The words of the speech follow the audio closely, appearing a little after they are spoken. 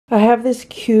I have this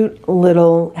cute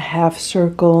little half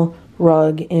circle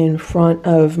rug in front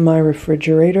of my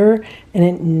refrigerator, and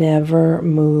it never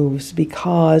moves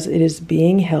because it is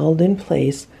being held in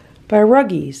place by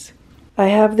Ruggies. I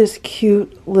have this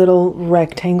cute little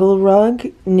rectangle rug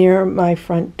near my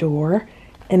front door,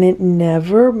 and it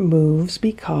never moves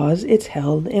because it's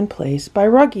held in place by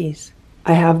Ruggies.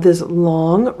 I have this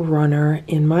long runner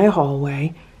in my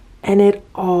hallway, and it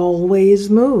always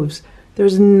moves.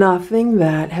 There's nothing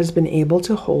that has been able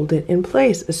to hold it in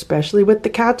place, especially with the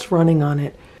cats running on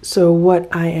it. So what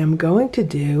I am going to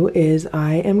do is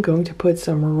I am going to put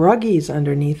some Ruggies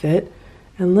underneath it,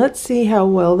 and let's see how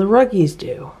well the Ruggies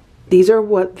do. These are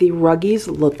what the Ruggies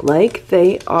look like.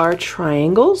 They are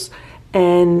triangles,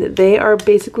 and they are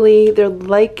basically, they're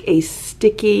like a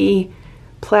sticky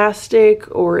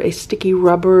plastic or a sticky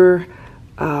rubber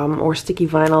or sticky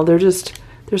vinyl.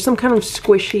 There's some kind of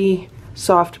squishy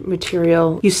soft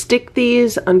material. You stick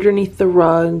these underneath the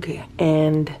rug,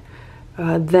 and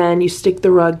then you stick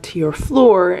the rug to your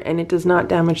floor, and it does not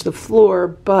damage the floor,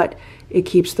 but it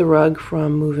keeps the rug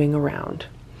from moving around.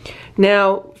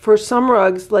 Now, for some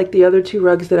rugs, like the other two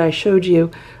rugs that I showed you,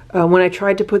 when I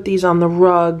tried to put these on the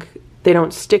rug, they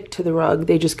don't stick to the rug,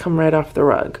 they just come right off the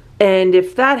rug. And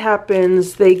if that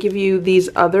happens, they give you these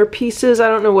other pieces. I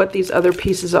don't know what these other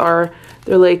pieces are.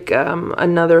 They're like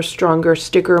another stronger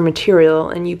sticker material,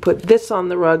 and you put this on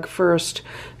the rug first,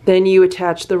 then you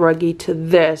attach the Ruggie to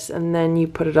this, and then you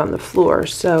put it on the floor.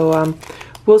 So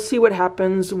we'll see what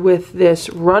happens with this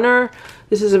runner.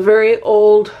 This is a very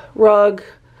old rug.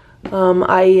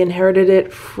 I inherited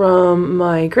it from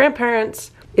my grandparents.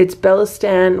 It's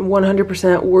Bellistan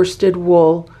 100% worsted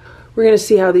wool. We're going to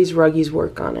see how these Ruggies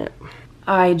work on it.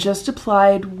 I just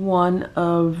applied one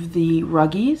of the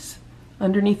Ruggies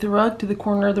underneath the rug to the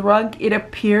corner of the rug. It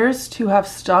appears to have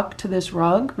stuck to this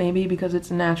rug, maybe because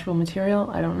it's a natural material,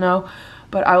 I don't know.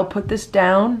 But I will put this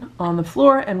down on the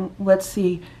floor and let's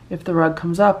see if the rug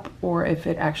comes up or if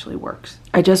it actually works.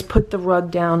 I just put the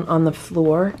rug down on the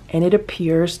floor and it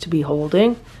appears to be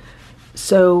holding.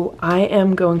 So I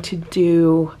am going to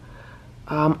do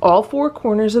all four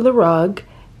corners of the rug,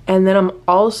 and then I'm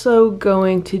also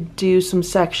going to do some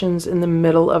sections in the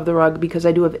middle of the rug because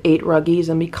I do have 8 Ruggies,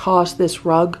 and because this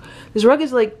rug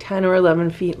is like 10 or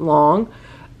 11 feet long.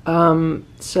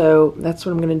 So that's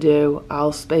what I'm going to do.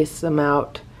 I'll space them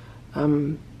out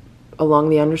along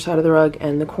the underside of the rug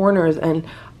and the corners, and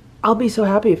I'll be so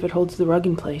happy if it holds the rug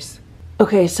in place.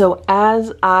 Okay, so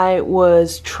as I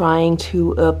was trying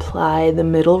to apply the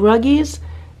middle Ruggies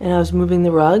and I was moving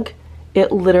the rug,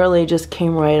 it literally just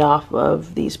came right off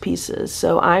of these pieces.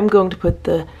 So I'm going to put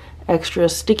the extra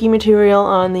sticky material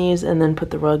on these and then put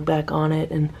the rug back on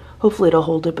it, and hopefully it'll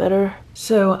hold it better.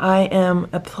 So I am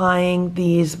applying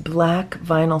these black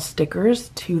vinyl stickers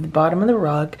to the bottom of the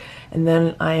rug, and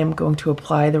then I am going to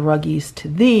apply the Ruggies to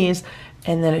these,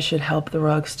 and then it should help the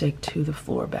rug stick to the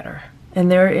floor better. And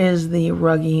there is the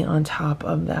Ruggie on top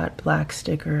of that black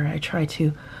sticker. I try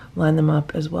to line them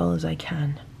up as well as I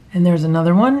can. And there's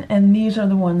another one, and these are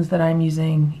the ones that I'm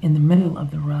using in the middle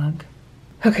of the rug.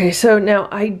 Okay, so now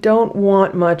I don't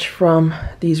want much from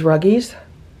these Ruggies.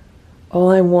 All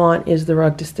I want is the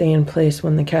rug to stay in place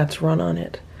when the cats run on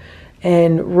it.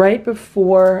 And right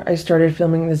before I started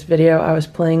filming this video, I was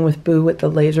playing with Boo with the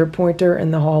laser pointer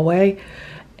in the hallway,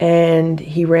 and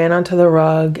he ran onto the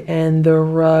rug, and the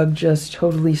rug just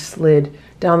totally slid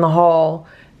down the hall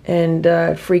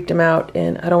and freaked him out,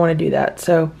 and I don't want to do that.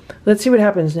 So let's see what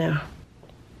happens now.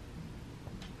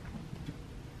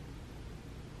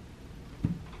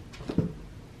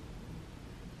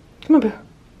 Come on, Boo.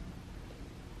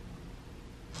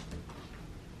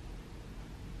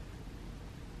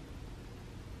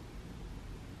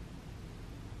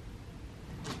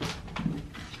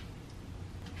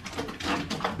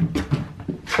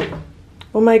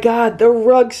 Oh my God, the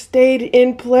rug stayed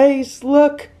in place,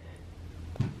 look.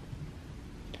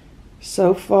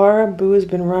 So far, Boo has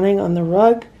been running on the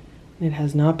rug, and it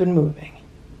has not been moving.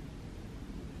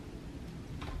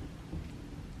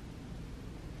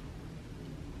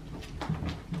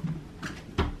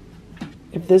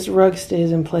 If this rug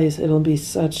stays in place, it'll be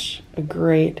such a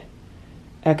great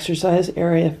exercise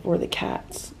area for the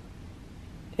cats.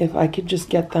 If I could just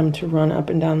get them to run up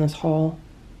and down this hall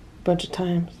a bunch of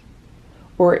times.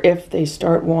 Or if they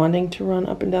start wanting to run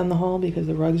up and down the hall because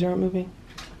the rugs aren't moving.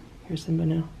 Here's Simba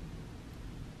now.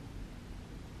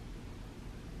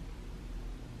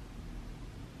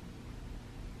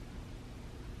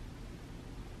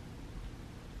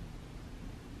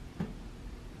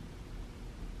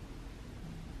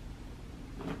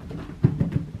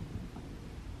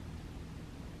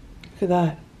 Look at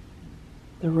that.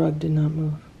 The rug did not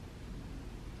move.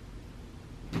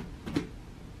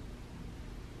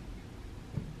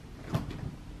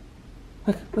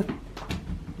 Look, look.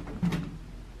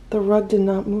 The rug did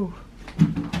not move.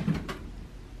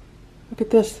 Look at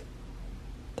this.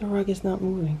 The rug is not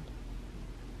moving.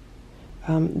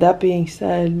 That being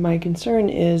said, my concern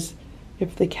is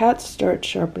if the cats start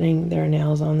sharpening their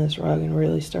nails on this rug and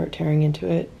really start tearing into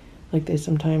it, like they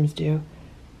sometimes do,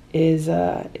 is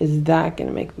that going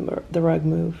to make the rug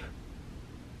move?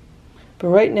 But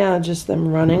right now, just them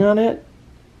running on it,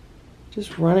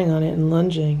 and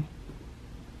lunging,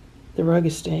 the rug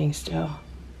is staying still.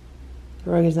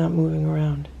 The rug is not moving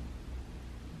around.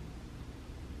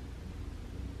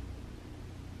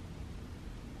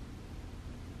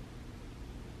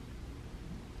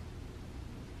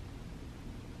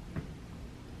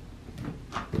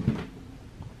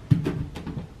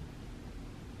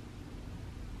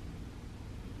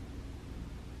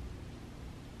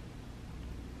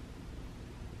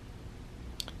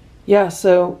 Yeah,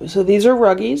 so these are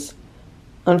Ruggies.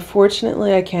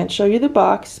 Unfortunately, I can't show you the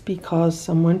box because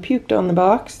someone puked on the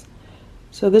box.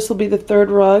 So this will be the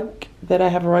third rug that I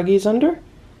have Ruggies under.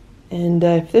 And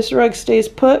if this rug stays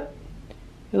put,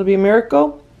 it'll be a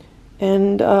miracle.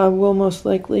 And we'll most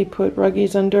likely put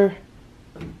Ruggies under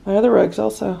my other rugs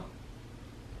also.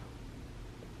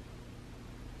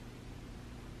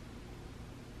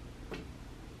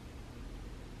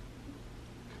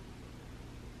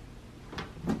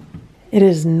 It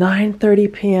is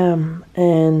 9:30 p.m.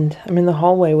 and I'm in the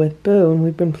hallway with Boo, and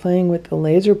we've been playing with the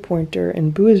laser pointer,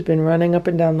 and Boo has been running up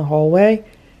and down the hallway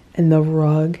and the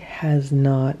rug has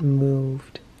not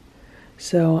moved.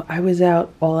 So I was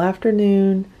out all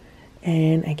afternoon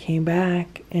and I came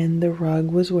back and the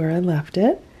rug was where I left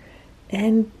it,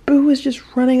 and Boo was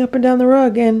just running up and down the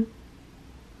rug and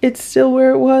it's still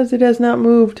where it was. It has not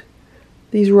moved.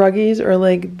 These Ruggies are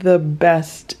like the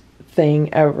best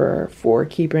thing ever for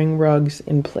keeping rugs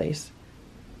in place.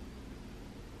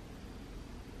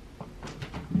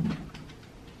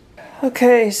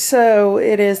 Okay, so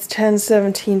it is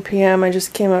 10:17 p.m. I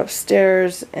just came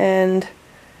upstairs and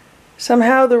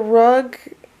somehow the rug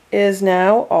is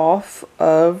now off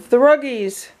of the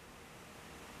Ruggies.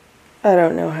 I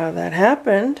don't know how that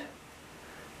happened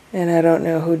and I don't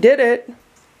know who did it,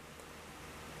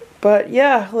 but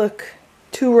yeah, look,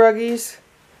 2 Ruggies,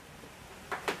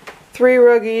 3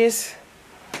 Ruggies,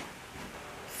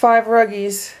 5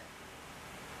 Ruggies.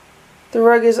 The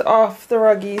rug is off the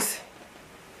Ruggies.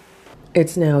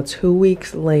 It's now 2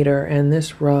 weeks later and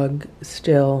this rug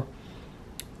still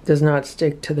does not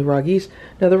stick to the Ruggies.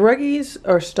 Now the Ruggies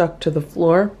are stuck to the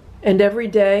floor, and every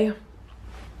day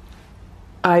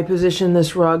I position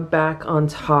this rug back on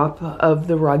top of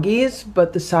the Ruggies,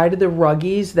 but the side of the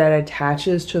Ruggies that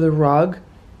attaches to the rug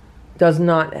does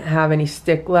not have any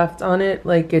stick left on it.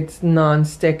 Like, it's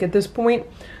non-stick at this point.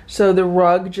 So the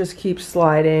rug just keeps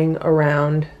sliding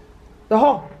around the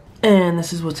hall. And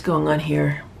this is what's going on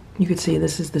here. You can see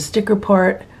this is the sticker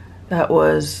part that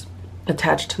was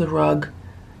attached to the rug,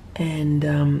 and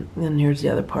here's the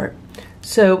other part.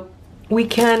 So we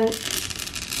can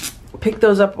pick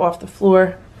those up off the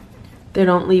floor. They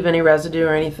don't leave any residue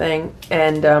or anything,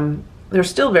 and they're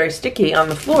still very sticky on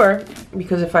the floor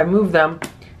because if I move them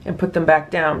and put them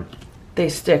back down, they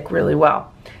stick really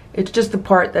well. It's just the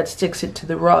part that sticks it to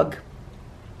the rug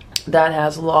that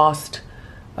has lost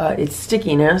its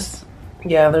stickiness.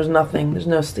 Yeah, there's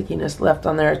no stickiness left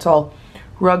on there. It's all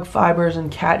rug fibers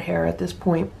and cat hair at this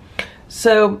point.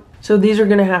 So these are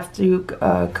gonna have to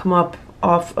come up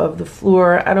off of the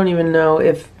floor. I don't even know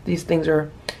if these things are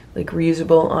like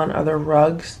reusable on other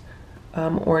rugs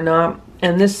or not.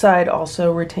 And this side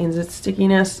also retains its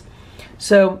stickiness.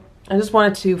 So I just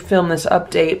wanted to film this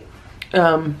update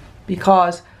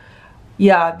because,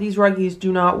 yeah, these Ruggies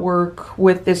do not work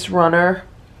with this runner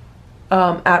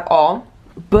at all.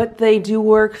 But they do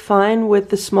work fine with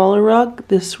the smaller rug.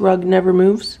 This rug never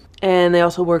moves. And they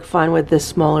also work fine with this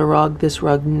smaller rug. This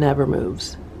rug never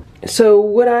moves. So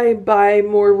would I buy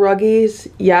more Ruggies?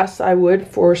 Yes, I would,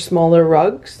 for smaller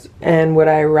rugs. And would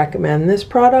I recommend this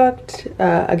product?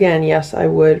 Again, yes, I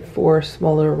would for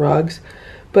smaller rugs.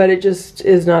 But it just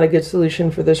is not a good solution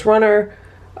for this runner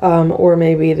or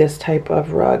maybe this type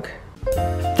of rug.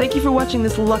 Thank you for watching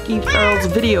this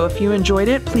LuckyFerals video. If you enjoyed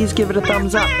it, please give it a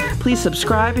thumbs up. Please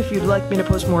subscribe if you'd like me to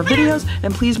post more videos,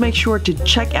 and please make sure to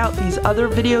check out these other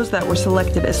videos that were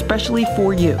selected especially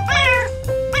for you.